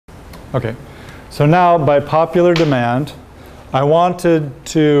Okay, so now by popular demand, I wanted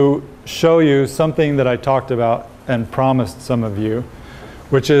to show you something that I talked about and promised some of you,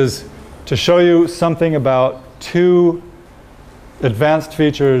 which is to show you something about two advanced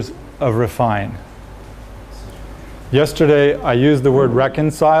features of refine. Yesterday I used the word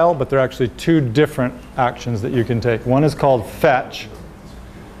reconcile, but there are actually two different actions that you can take. One is called fetch,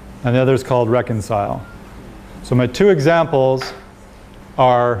 and the other is called reconcile. So my two examples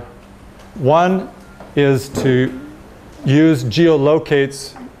are, one is to use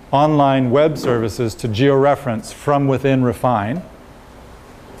Geolocate's online web services to georeference from within refine.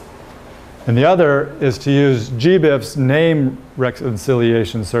 And the other is to use GBIF's name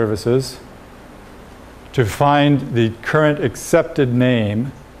reconciliation services to find the current accepted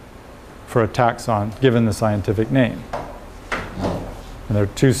name for a taxon given the scientific name. And they're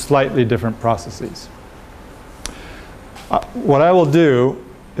two slightly different processes. What I will do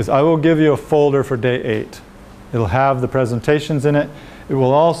is I will give you a folder for day 8. It'll have the presentations in it. It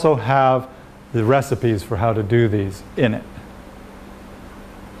will also have the recipes for how to do these in it.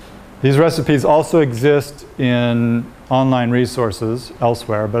 These recipes also exist in online resources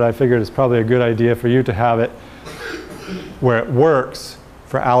elsewhere, but I figured it's probably a good idea for you to have it where it works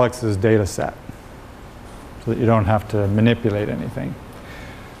for Alex's data set, so that you don't have to manipulate anything.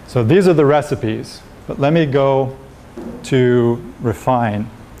 So these are the recipes, but let me go to refine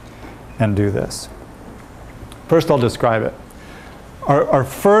and do this. First I'll describe it. Our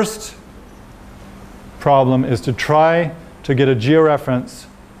first problem is to try to get a georeference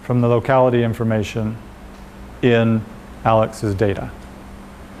from the locality information in Alex's data.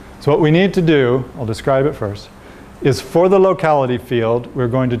 So what we need to do, I'll describe it first, is for the locality field, we're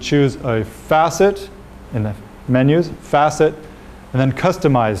going to choose a facet in the menus, facet, and then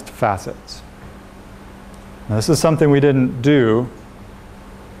customized facets. Now this is something we didn't do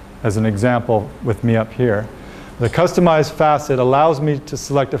as an example with me up here. The customized facet allows me to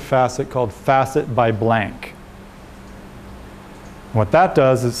select a facet called facet by blank. What that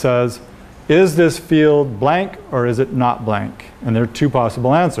does, it says, is this field blank or is it not blank? And there are two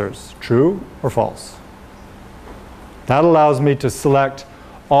possible answers, true or false. That allows me to select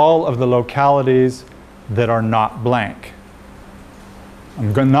all of the localities that are not blank.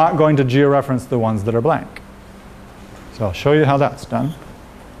 I'm not going to georeference the ones that are blank. So I'll show you how that's done.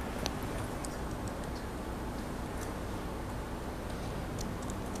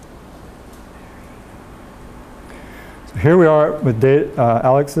 So here we are with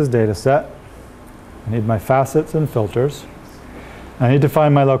Alex's data set. I need my facets and filters. I need to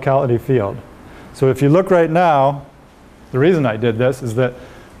find my locality field. So if you look right now, the reason I did this is that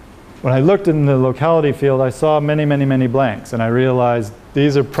when I looked in the locality field, I saw many, many, many blanks, and I realized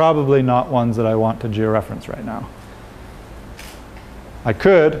these are probably not ones that I want to georeference right now. I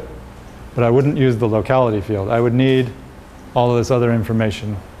could, but I wouldn't use the locality field. I would need all of this other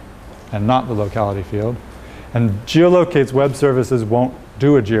information and not the locality field. And Geolocate's web services won't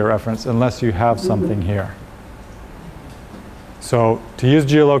do a georeference unless you have something here. So to use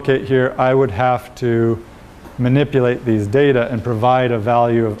Geolocate here, I would have to manipulate these data and provide a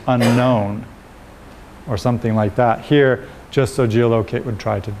value of unknown or something like that here, just so Geolocate would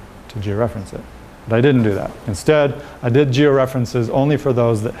try to georeference it. But I didn't do that. Instead, I did georeferences only for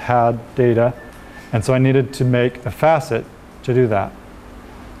those that had data, and so I needed to make a facet to do that.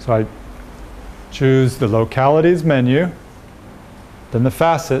 So I choose the localities menu, then the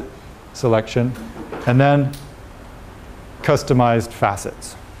facet selection, and then customized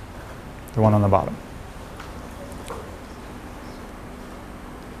facets, the one on the bottom.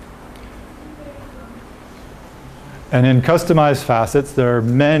 And in customized facets, there are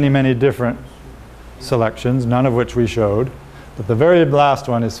many, many different selections, none of which we showed. But the very last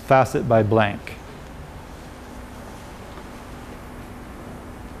one is facet by blank.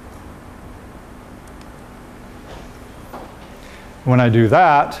 When I do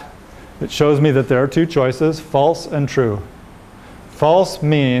that, it shows me that there are two choices, false and true. False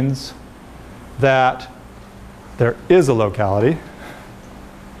means that there is a locality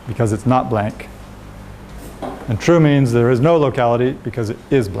because it's not blank. And true means there is no locality because it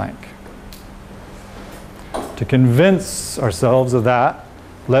is blank. To convince ourselves of that,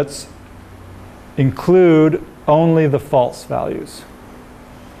 let's include only the false values.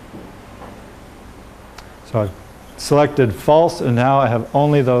 So I've selected false, and now I have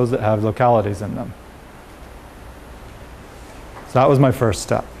only those that have localities in them. So that was my first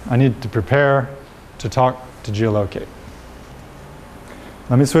step. I need to prepare to talk to Geolocate.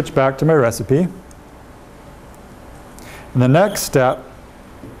 Let me switch back to my recipe. And the next step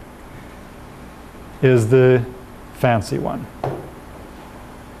is the fancy one.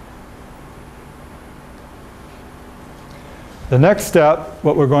 The next step,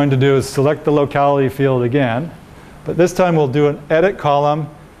 what we're going to do is select the locality field again, but this time we'll do an edit column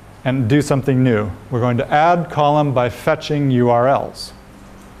and do something new. We're going to add column by fetching URLs.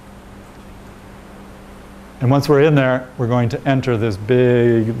 And once we're in there, we're going to enter this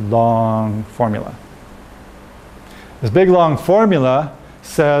big, long formula. This big, long formula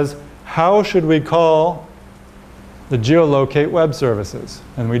says, how should we call the geolocate web services?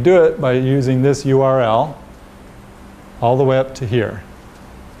 And we do it by using this URL all the way up to here.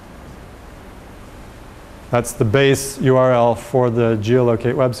 That's the base URL for the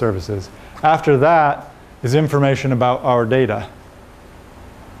geolocate web services. After that is information about our data.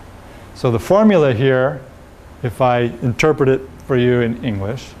 So the formula here, if I interpret it for you in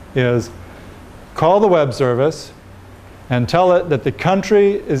English, is call the web service and tell it that the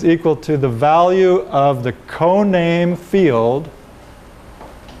country is equal to the value of the coname field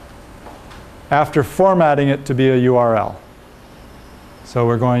after formatting it to be a URL. So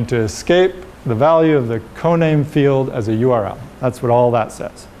we're going to escape the value of the coname field as a URL. That's what all that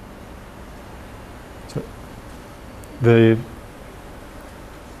says. So the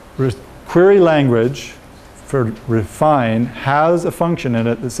query language for refine has a function in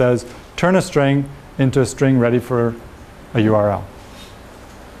it that says turn a string into a string ready for a URL.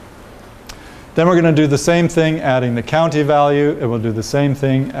 Then we're going to do the same thing adding the county value. It will do the same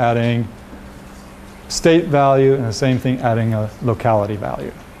thing adding state value, and the same thing adding a locality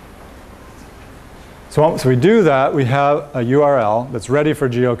value. So once we do that, we have a URL that's ready for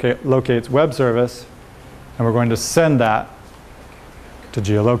Geolocate's web service, and we're going to send that to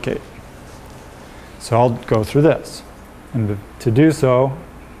Geolocate. So I'll go through this. And to do so,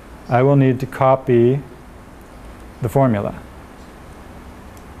 I will need to copy the formula.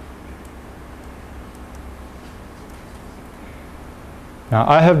 Now,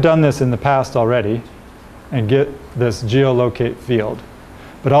 I have done this in the past already and get this geolocate field,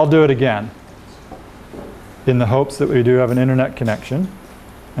 but I'll do it again in the hopes that we do have an internet connection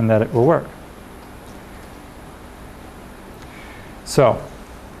and that it will work. So,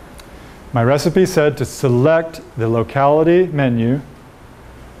 my recipe said to select the locality menu,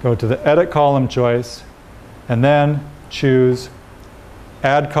 go to the edit column choice, and then choose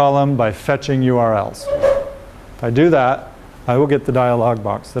add column by fetching URLs. If I do that, I will get the dialog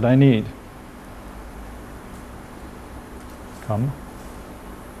box that I need. Come,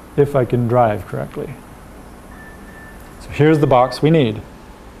 if I can drive correctly. So here's the box we need.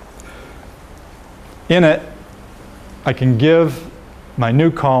 In it, I can give my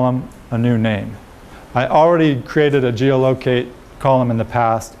new column a new name. I already created a geolocate column in the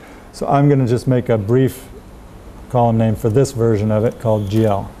past, so I'm going to just make a brief column name for this version of it called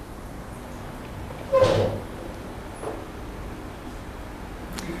GL.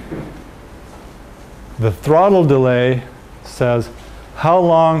 The throttle delay says, how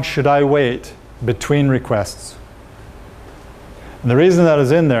long should I wait between requests? And the reason that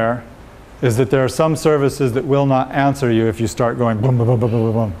is in there is that there are some services that will not answer you if you start going boom, boom, boom, boom,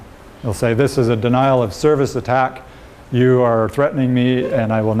 boom, boom. They'll say, this is a denial of service attack. You are threatening me,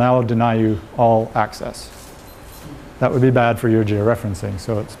 and I will now deny you all access. That would be bad for your georeferencing,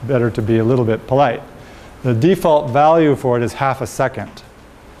 so it's better to be a little bit polite. The default value for it is ½ a second,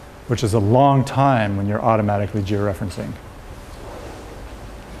 which is a long time when you're automatically georeferencing.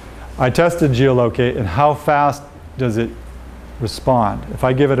 I tested Geolocate, and how fast does it respond? If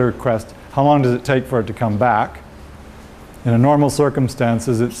I give it a request, how long does it take for it to come back? In a normal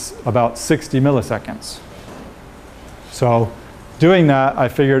circumstances, it's about 60 milliseconds. So doing that, I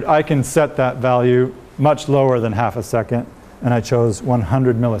figured I can set that value much lower than ½ a second, and I chose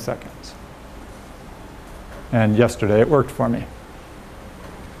 100 milliseconds. And yesterday it worked for me.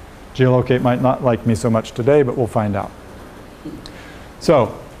 Geolocate might not like me so much today, but we'll find out.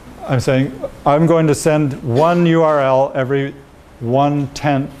 So I'm saying I'm going to send one URL every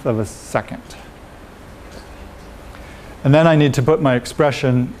 1/10 of a second. And then I need to put my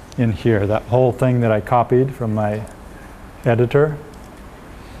expression in here, that whole thing that I copied from my editor.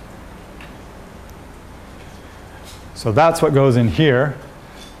 So that's what goes in here.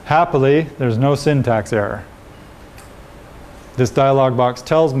 Happily, there's no syntax error. This dialog box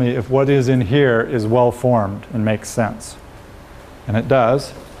tells me if what is in here is well formed and makes sense. And it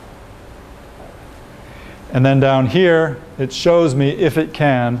does. And then down here, it shows me, if it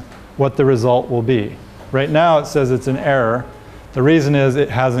can, what the result will be. Right now it says it's an error. The reason is it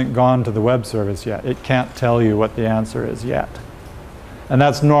hasn't gone to the web service yet. It can't tell you what the answer is yet. And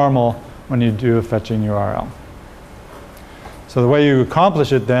that's normal when you do a fetching URL. So the way you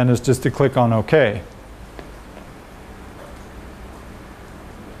accomplish it then is just to click on OK.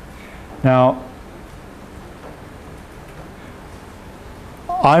 Now,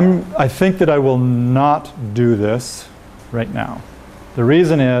 I think that I will not do this right now. The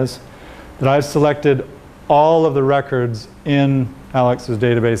reason is that I've selected all of the records in Alex's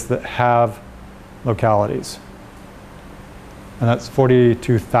database that have localities. And that's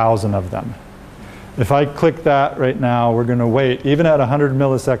 42,000 of them. If I click that right now, we're going to wait, even at 100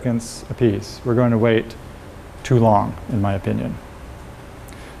 milliseconds apiece, we're going to wait too long, in my opinion.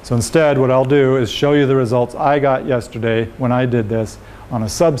 So instead, what I'll do is show you the results I got yesterday when I did this on a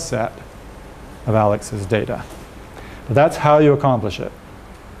subset of Alex's data. But that's how you accomplish it.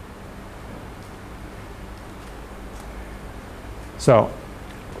 So,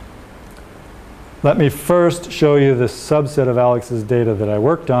 let me first show you the subset of Alex's data that I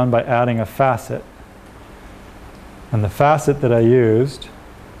worked on by adding a facet. And the facet that I used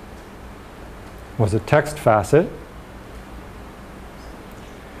was a text facet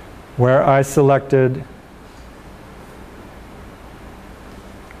where I selected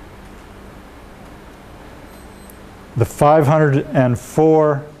the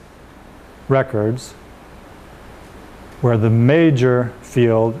 504 records where the major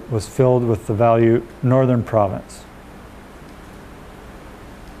field was filled with the value Northern Province.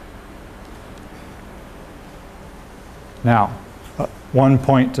 Now, one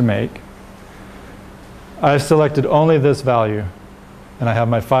point to make. I've selected only this value, and I have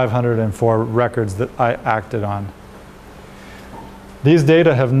my 504 records that I acted on. These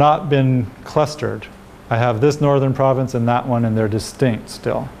data have not been clustered. I have this Northern Province and that one, and they're distinct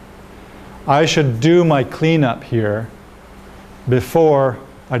still. I should do my cleanup here before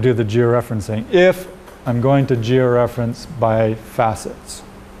I do the georeferencing, if I'm going to georeference by facets,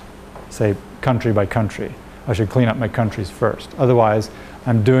 say country by country. I should clean up my countries first. Otherwise,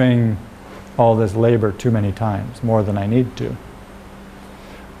 I'm doing all this labor too many times, more than I need to.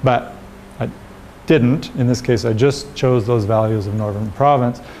 But I didn't. In this case, I just chose those values of Northern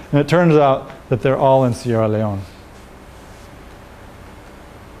Province. And it turns out that they're all in Sierra Leone.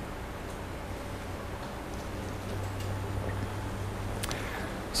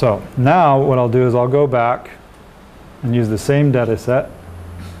 So now what I'll do is I'll go back and use the same data set.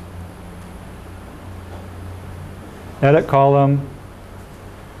 Edit column,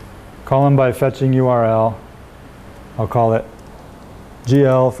 column by fetching URL. I'll call it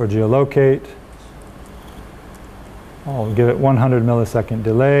GL for geolocate. I'll give it 100 millisecond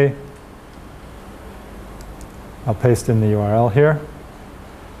delay. I'll paste in the URL here.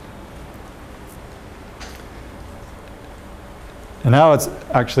 And now it's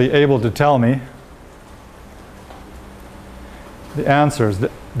actually able to tell me the answers.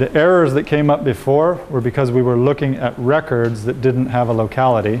 The errors that came up before were because we were looking at records that didn't have a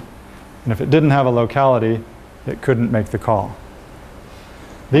locality. And if it didn't have a locality, it couldn't make the call.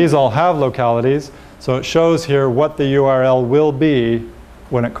 These all have localities, so it shows here what the URL will be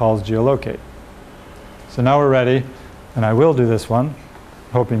when it calls geolocate. So now we're ready, and I will do this one,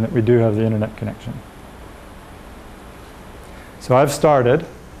 hoping that we do have the internet connection. So I've started,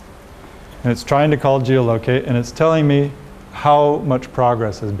 and it's trying to call geolocate, and it's telling me how much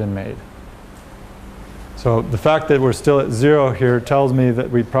progress has been made. So the fact that we're still at 0 here tells me that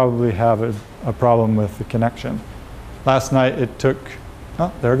we probably have a problem with the connection. Last night it took,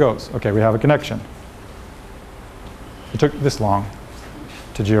 oh, there it goes. Okay, we have a connection. It took this long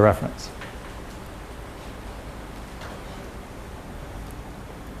to georeference.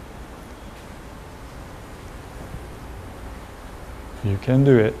 You can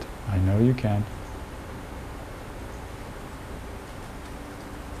do it. I know you can.